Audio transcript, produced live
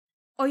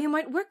or you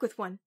might work with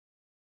one.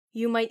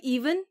 You might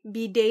even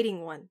be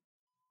dating one.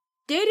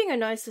 Dating a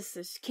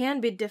narcissist can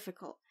be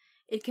difficult.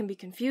 It can be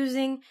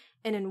confusing,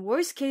 and in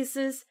worst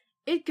cases,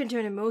 it can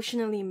turn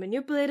emotionally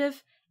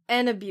manipulative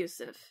and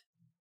abusive.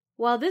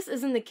 While this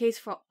isn't the case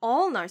for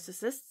all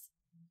narcissists,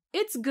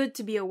 it's good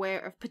to be aware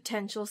of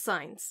potential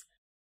signs.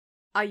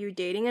 Are you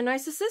dating a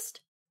narcissist?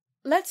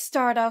 Let's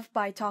start off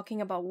by talking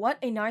about what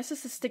a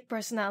narcissistic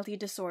personality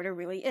disorder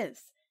really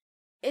is.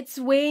 It's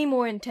way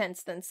more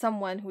intense than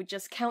someone who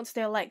just counts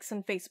their likes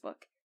on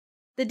Facebook.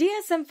 The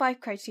DSM-5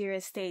 criteria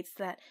states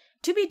that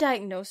to be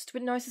diagnosed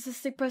with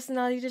narcissistic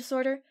personality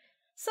disorder,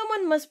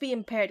 someone must be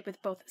impaired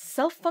with both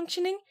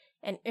self-functioning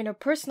and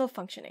interpersonal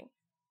functioning.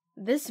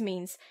 This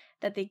means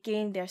that they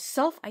gain their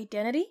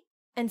self-identity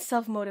and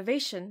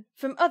self-motivation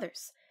from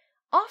others,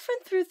 often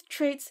through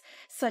traits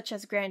such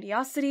as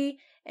grandiosity,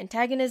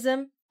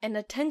 antagonism, and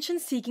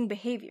attention-seeking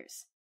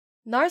behaviors.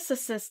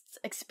 Narcissists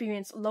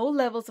experience low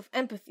levels of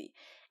empathy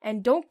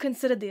and don't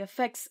consider the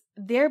effects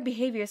their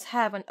behaviors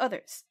have on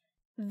others.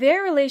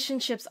 Their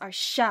relationships are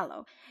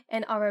shallow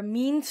and are a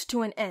means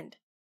to an end.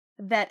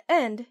 That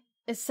end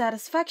is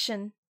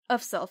satisfaction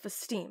of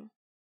self-esteem.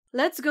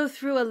 Let's go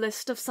through a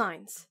list of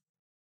signs.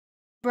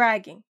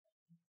 Bragging.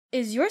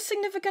 Is your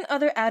significant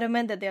other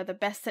adamant that they're the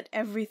best at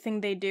everything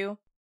they do?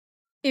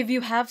 If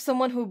you have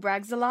someone who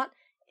brags a lot,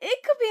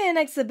 it could be an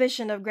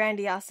exhibition of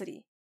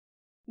grandiosity.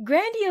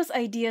 Grandiose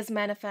ideas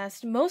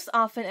manifest most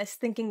often as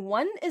thinking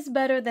one is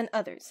better than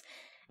others,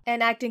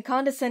 and acting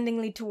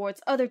condescendingly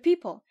towards other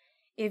people.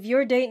 If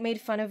your date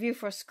made fun of you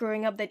for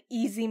screwing up that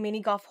easy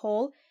mini-golf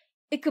hole,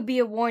 it could be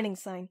a warning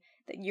sign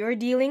that you're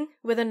dealing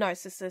with a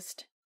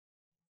narcissist.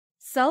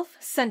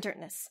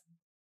 Self-centeredness.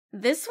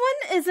 This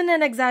one isn't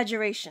an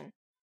exaggeration.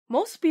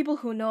 Most people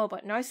who know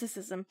about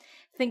narcissism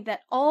think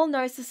that all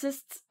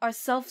narcissists are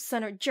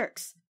self-centered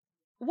jerks.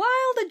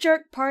 While the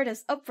jerk part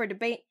is up for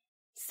debate,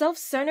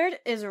 self-centered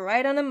is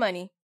right on the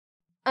money.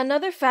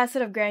 Another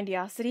facet of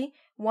grandiosity,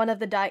 one of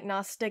the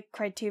diagnostic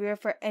criteria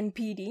for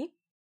NPD,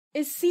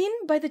 is seen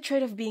by the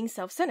trait of being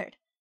self-centered.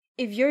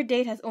 If your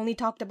date has only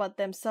talked about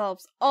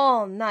themselves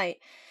all night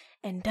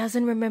and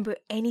doesn't remember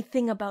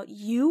anything about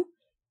you,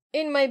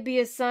 it might be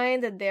a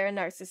sign that they're a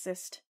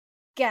narcissist.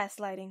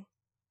 Gaslighting.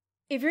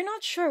 If you're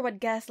not sure what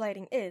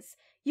gaslighting is,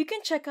 you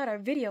can check out our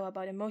video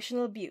about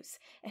emotional abuse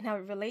and how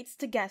it relates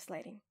to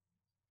gaslighting.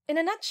 In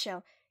a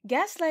nutshell,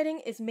 gaslighting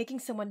is making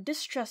someone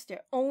distrust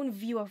their own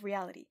view of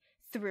reality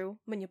through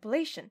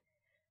manipulation.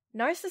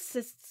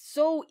 Narcissists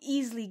so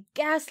easily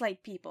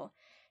gaslight people,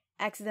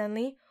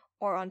 accidentally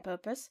or on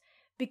purpose,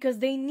 because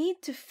they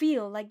need to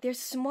feel like they're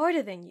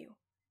smarter than you.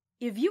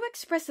 If you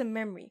express a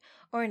memory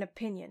or an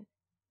opinion,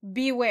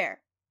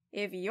 beware.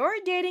 If you're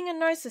dating a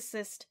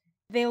narcissist,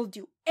 they'll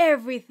do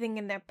everything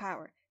in their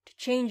power to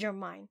change your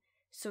mind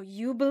so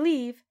you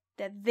believe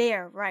that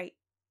they're right.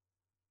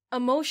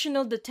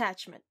 Emotional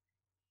detachment.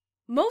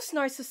 Most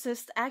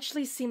narcissists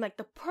actually seem like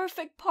the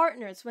perfect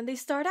partners when they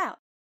start out.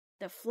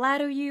 They'll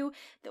flatter you,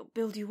 they'll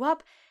build you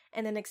up,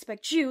 and then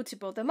expect you to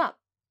build them up.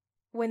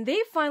 When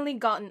they've finally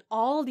gotten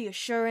all the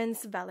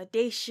assurance,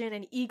 validation,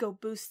 and ego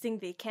boosting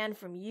they can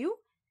from you,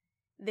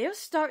 they'll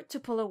start to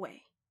pull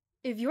away.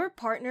 If your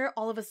partner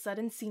all of a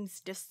sudden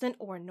seems distant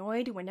or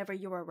annoyed whenever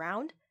you're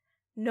around,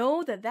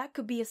 know that that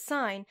could be a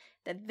sign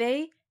that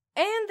they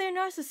and their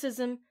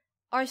narcissism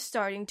are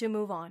starting to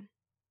move on.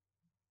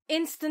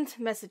 Instant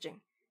messaging.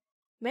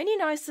 Many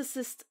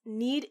narcissists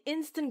need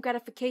instant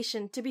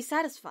gratification to be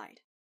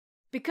satisfied.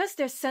 Because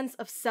their sense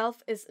of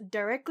self is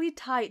directly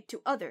tied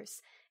to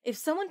others, if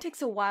someone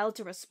takes a while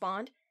to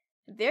respond,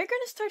 they're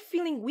going to start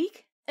feeling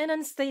weak and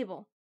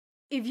unstable.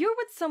 If you're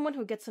with someone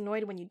who gets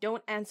annoyed when you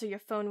don't answer your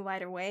phone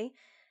right away,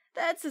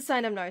 that's a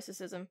sign of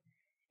narcissism.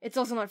 It's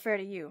also not fair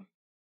to you,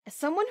 as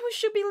someone who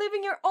should be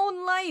living your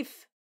own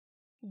life.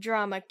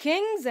 Drama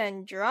kings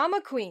and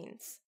drama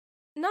queens.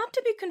 Not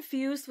to be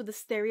confused with the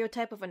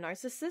stereotype of a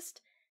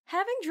narcissist,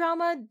 having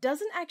drama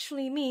doesn't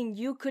actually mean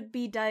you could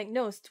be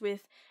diagnosed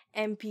with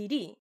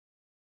NPD.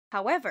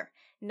 However,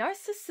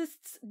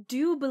 narcissists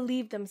do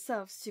believe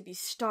themselves to be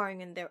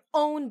starring in their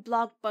own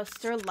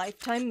blockbuster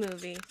Lifetime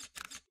movie.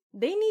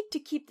 They need to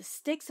keep the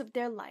stakes of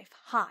their life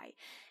high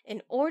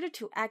in order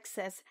to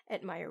access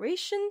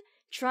admiration,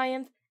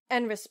 triumph,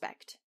 and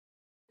respect.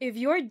 If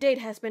your date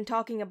has been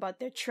talking about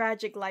their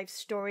tragic life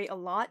story a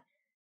lot,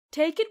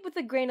 take it with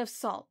a grain of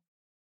salt.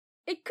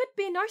 It could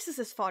be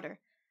narcissist fodder,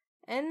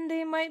 and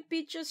they might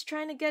be just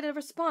trying to get a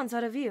response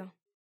out of you.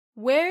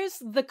 Where's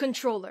the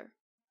controller?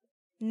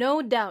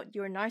 No doubt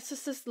your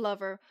narcissist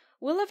lover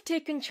will have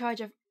taken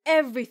charge of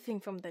everything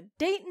from the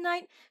date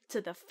night to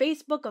the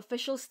Facebook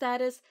official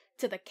status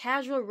to the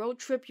casual road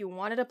trip you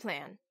wanted to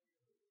plan.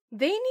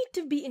 They need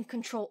to be in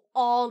control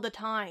all the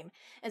time,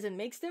 as it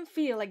makes them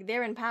feel like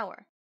they're in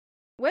power.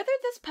 Whether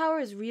this power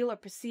is real or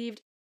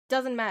perceived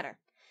doesn't matter.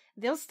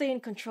 They'll stay in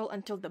control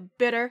until the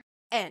bitter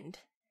end.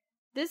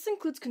 This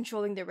includes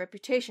controlling their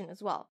reputation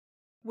as well,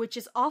 which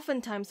is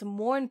oftentimes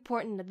more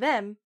important to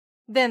them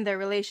than their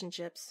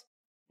relationships.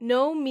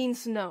 No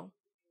means no.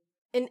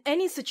 In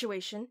any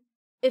situation,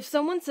 if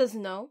someone says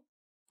no,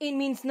 it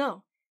means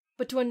no,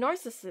 But to a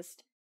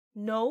narcissist,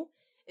 no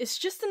is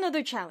just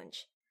another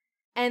challenge.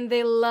 And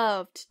they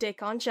love to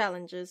take on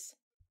challenges.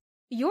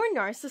 Your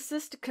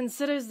narcissist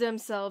considers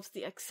themselves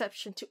the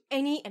exception to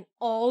any and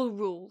all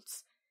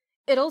rules.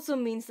 It also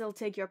means they'll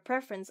take your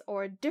preference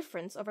or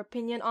difference of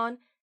opinion on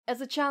as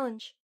a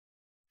challenge.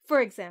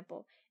 For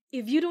example,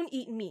 if you don't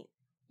eat meat,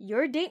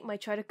 your date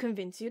might try to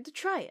convince you to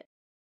try it.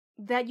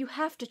 That you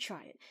have to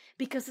try it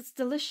because it's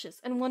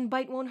delicious and one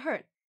bite won't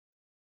hurt.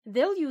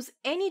 They'll use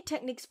any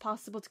techniques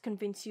possible to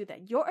convince you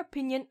that your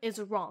opinion is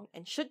wrong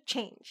and should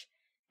change,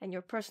 and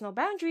your personal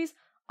boundaries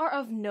are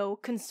of no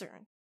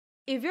concern.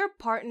 If your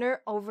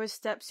partner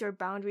oversteps your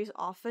boundaries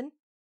often,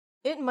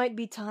 it might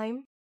be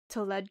time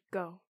to let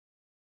go.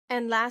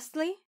 And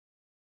lastly,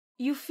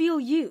 you feel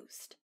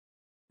used.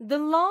 The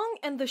long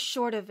and the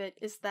short of it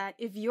is that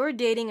if you're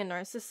dating a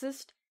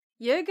narcissist,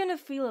 you're gonna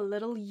feel a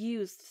little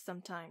used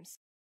sometimes.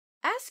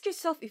 Ask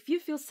yourself if you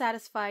feel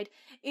satisfied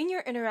in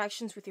your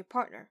interactions with your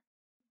partner.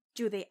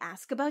 Do they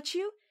ask about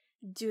you?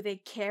 Do they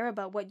care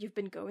about what you've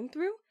been going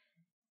through?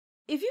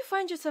 If you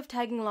find yourself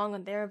tagging along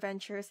on their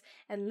adventures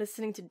and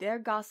listening to their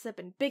gossip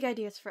and big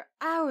ideas for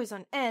hours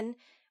on end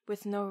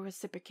with no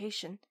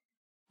reciprocation,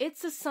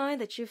 it's a sign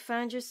that you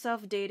found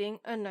yourself dating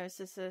a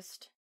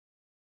narcissist.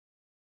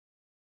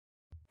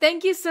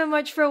 Thank you so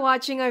much for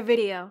watching our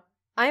video.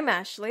 I'm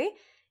Ashley.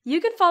 You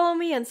can follow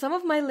me on some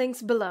of my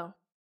links below.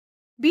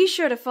 Be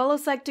sure to follow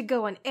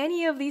Psych2Go on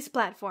any of these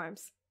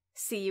platforms.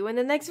 See you in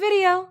the next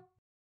video!